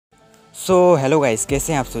Hello guys,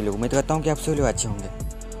 कैसे हैं आप सभी लोग। उम्मीद करता हूँ कि आप सभी लोग अच्छे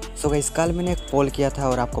होंगे। गाइस, कल मैंने एक पोल किया था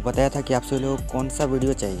और आपको बताया था कि आप सभी लोग कौन सा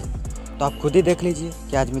वीडियो चाहिए, तो आप खुद ही देख लीजिए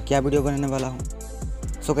कि आज मैं क्या वीडियो बनाने वाला हूँ।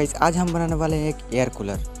 गाइस, आज हम बनाने वाले हैं एक air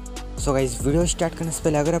cooler. Guys, video start करने से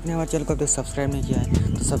पहले अगर आपने हमारे चैनल को अभी तक सब्सक्राइब नहीं किया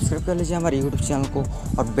है तो सब्सक्राइब कर लीजिए हमारे यूट्यूब चैनल को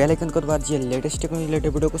और बेल आइकन को दबा दीजिए लेटेस्ट टेक्नोलॉजी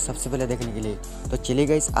रिलेटेड वीडियो को सबसे पहले देखने के लिए। तो चलिए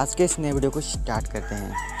गाइस, आज के इस नए वीडियो को स्टार्ट करते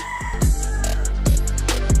हैं।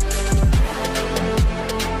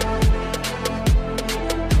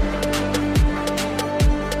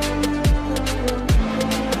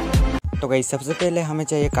 तो गाइस, सबसे पहले हमें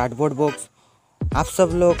चाहिए कार्डबोर्ड बॉक्स। आप सब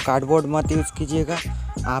लोग कार्डबोर्ड मत यूज़ कीजिएगा,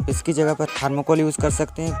 आप इसकी जगह पर थर्मोकोल यूज़ कर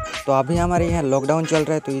सकते हैं। तो अभी हमारे यहाँ लॉकडाउन चल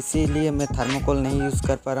रहा है तो इसीलिए मैं थर्मोकोल नहीं यूज़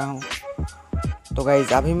कर पा रहा हूँ। तो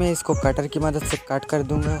गाइस, अभी मैं इसको कटर की मदद से कट कर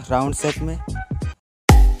दूँगा राउंड शेप में।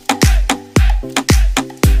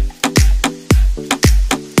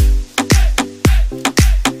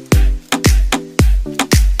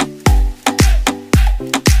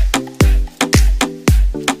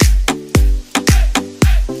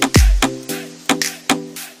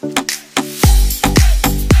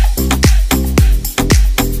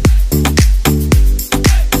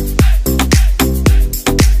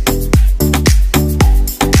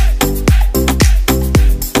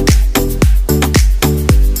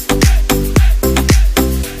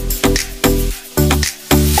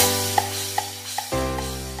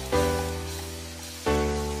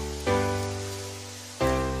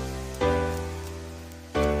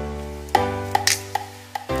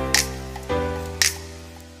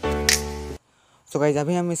 गाइस,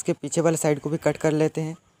 अभी हम इसके पीछे वाले साइड को भी कट कर लेते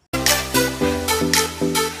हैं।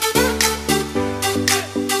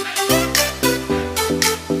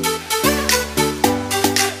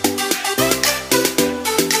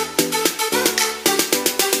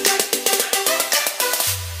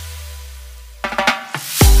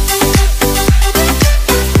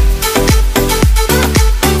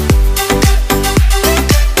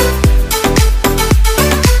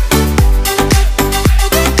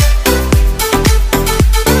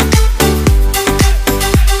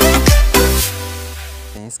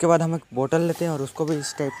 इसके बाद हम एक बोतल लेते हैं और उसको भी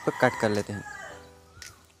इस टाइप पर कट कर लेते हैं।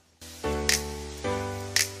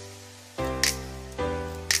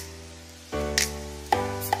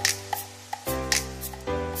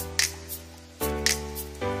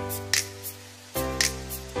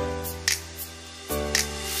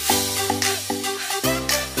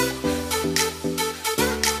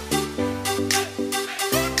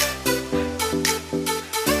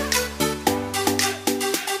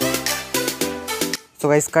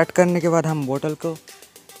 गाइस, कट करने के बाद हम बोतल को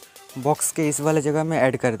बॉक्स के इस वाले जगह में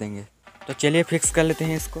ऐड कर देंगे। तो चलिए फिक्स कर लेते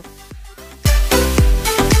हैं इसको।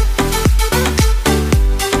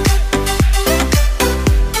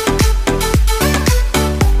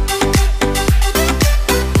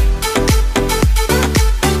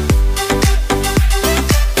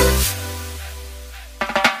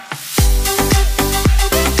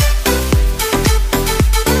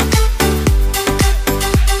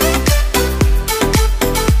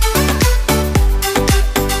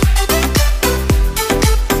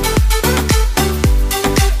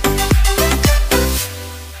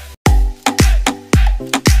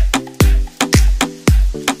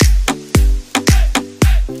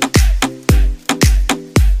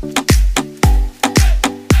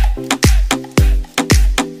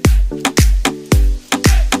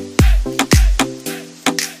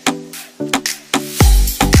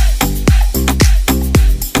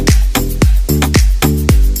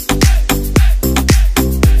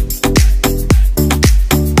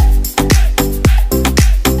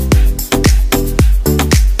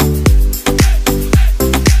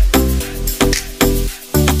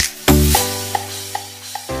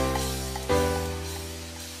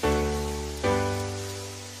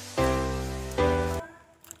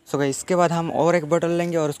 गाइस, इसके बाद हम और एक बोतल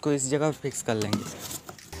लेंगे और उसको इस जगह फिक्स कर लेंगे।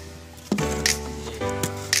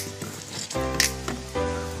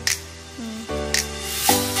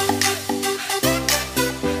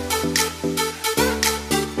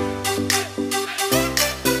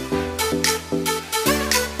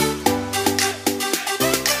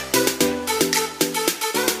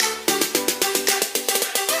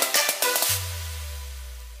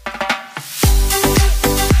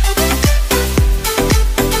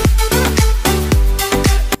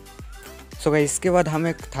 गाइस, इसके बाद हम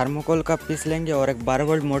एक थर्मोकोल का पीस लेंगे और एक 12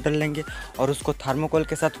 वोल्ट मोटर लेंगे और उसको थर्मोकोल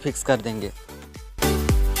के साथ फिक्स कर देंगे।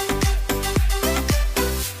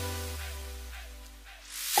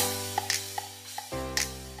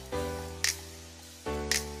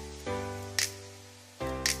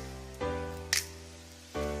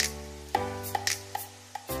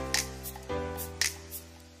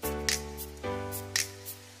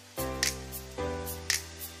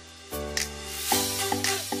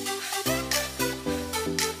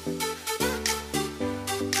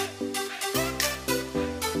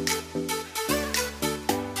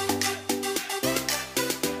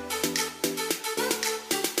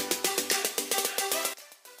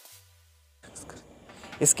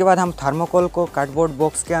 इसके बाद हम थर्मोकोल को कार्डबोर्ड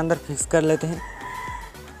बॉक्स के अंदर फिक्स कर लेते हैं।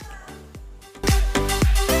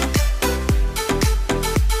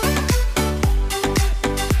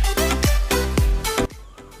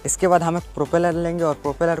 इसके बाद हम एक प्रोपेलर लेंगे और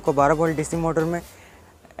प्रोपेलर को 12 वोल्ट डीसी मोटर में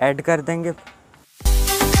ऐड कर देंगे।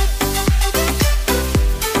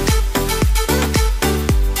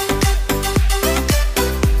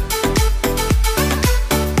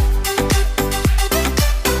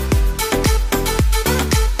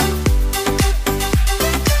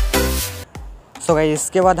 तो गाइस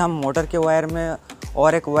इसके बाद हम मोटर के वायर में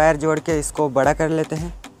और एक वायर जोड़ के इसको बड़ा कर लेते हैं।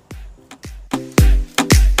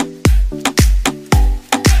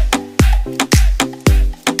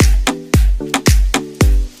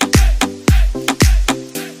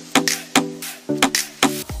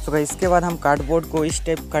 तो गाइस इसके बाद हम कार्डबोर्ड को इस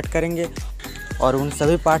टाइप कट करेंगे और उन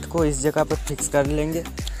सभी पार्ट को इस जगह पर फिक्स कर लेंगे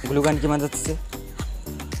ग्लू गन की मदद से।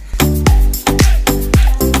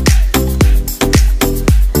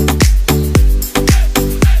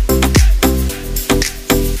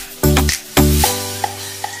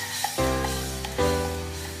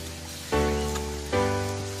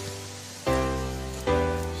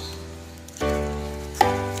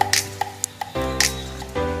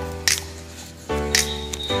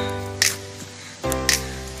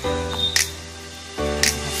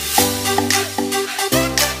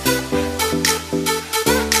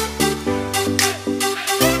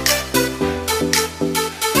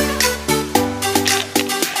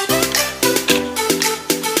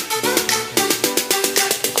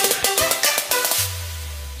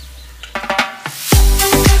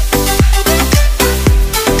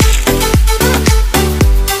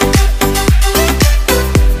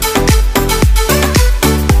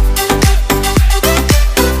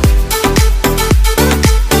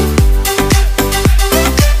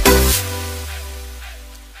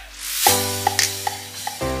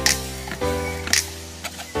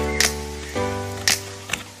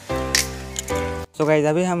 तो गाइस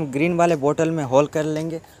अभी हम ग्रीन वाले बोतल में होल कर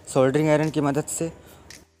लेंगे सोल्डरिंग आयरन की मदद से।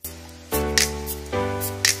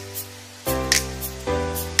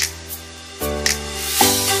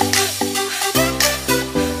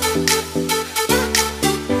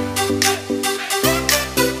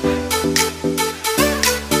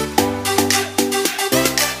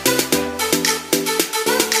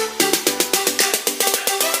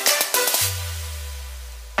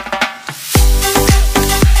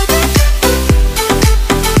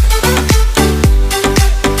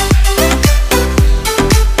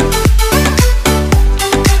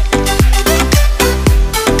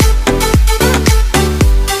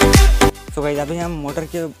 तो गाइस अभी हम मोटर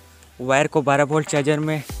के वायर को 12 वोल्ट चार्जर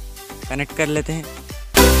में कनेक्ट कर लेते हैं।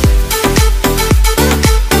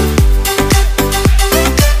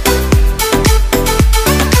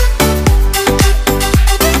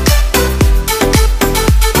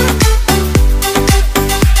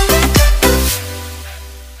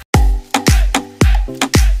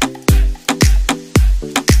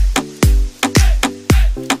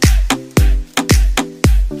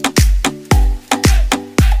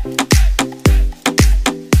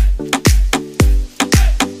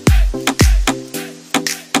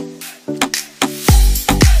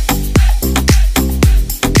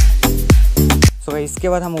 तो इसके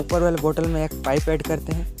बाद हम ऊपर वाले बोतल में एक पाइप ऐड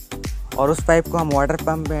करते हैं और उस पाइप को हम वाटर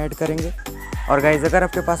पंप में ऐड करेंगे। और गाइस अगर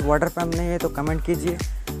आपके पास वाटर पंप नहीं है तो कमेंट कीजिए,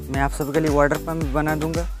 मैं आप सबके लिए वाटर पंप बना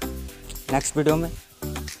दूंगा नेक्स्ट वीडियो में।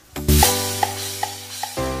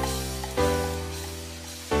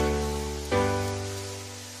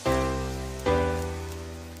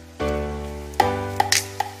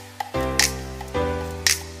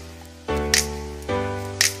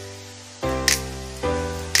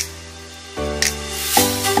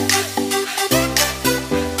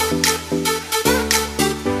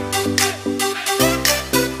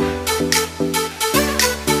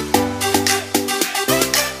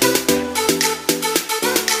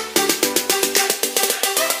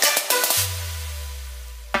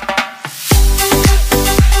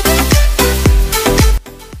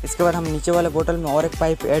 इसके बाद हम नीचे वाले बोतल में और एक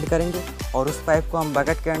पाइप ऐड करेंगे और उस पाइप को हम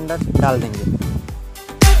बकेट के अंदर डाल देंगे।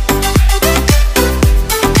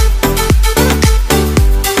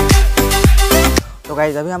 तो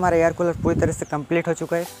गाइस अभी हमारा एयर कूलर पूरी तरह से कंप्लीट हो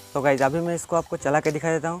चुका है। तो गाइस अभी मैं इसको आपको चला के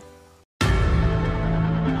दिखा देता हूँ।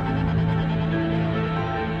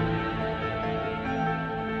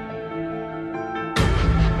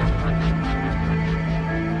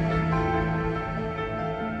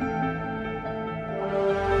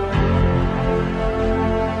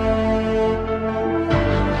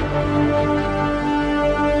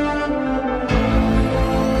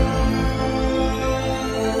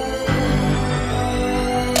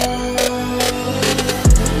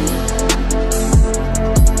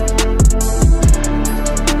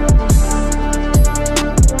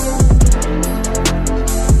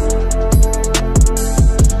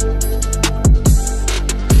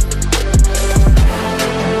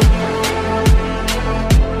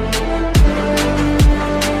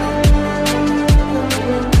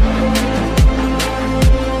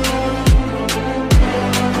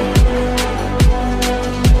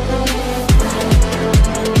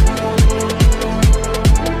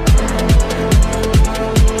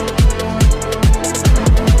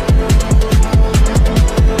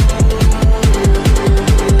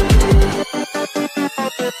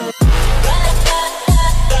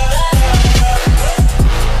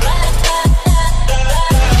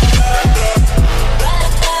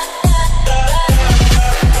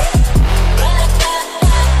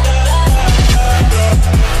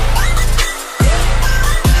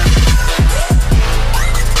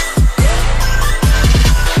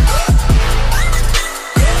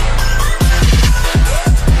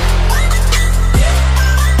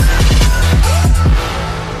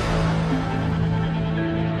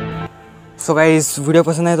 सो गाइस वीडियो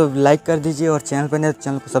पसंद है तो लाइक कर दीजिए और चैनल पर नहीं तो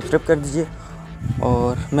चैनल को सब्सक्राइब कर दीजिए।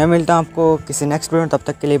 और मैं मिलता हूँ आपको किसी नेक्स्ट वीडियो में, तब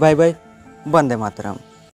तक के लिए बाय बाय, वंदे मातरम।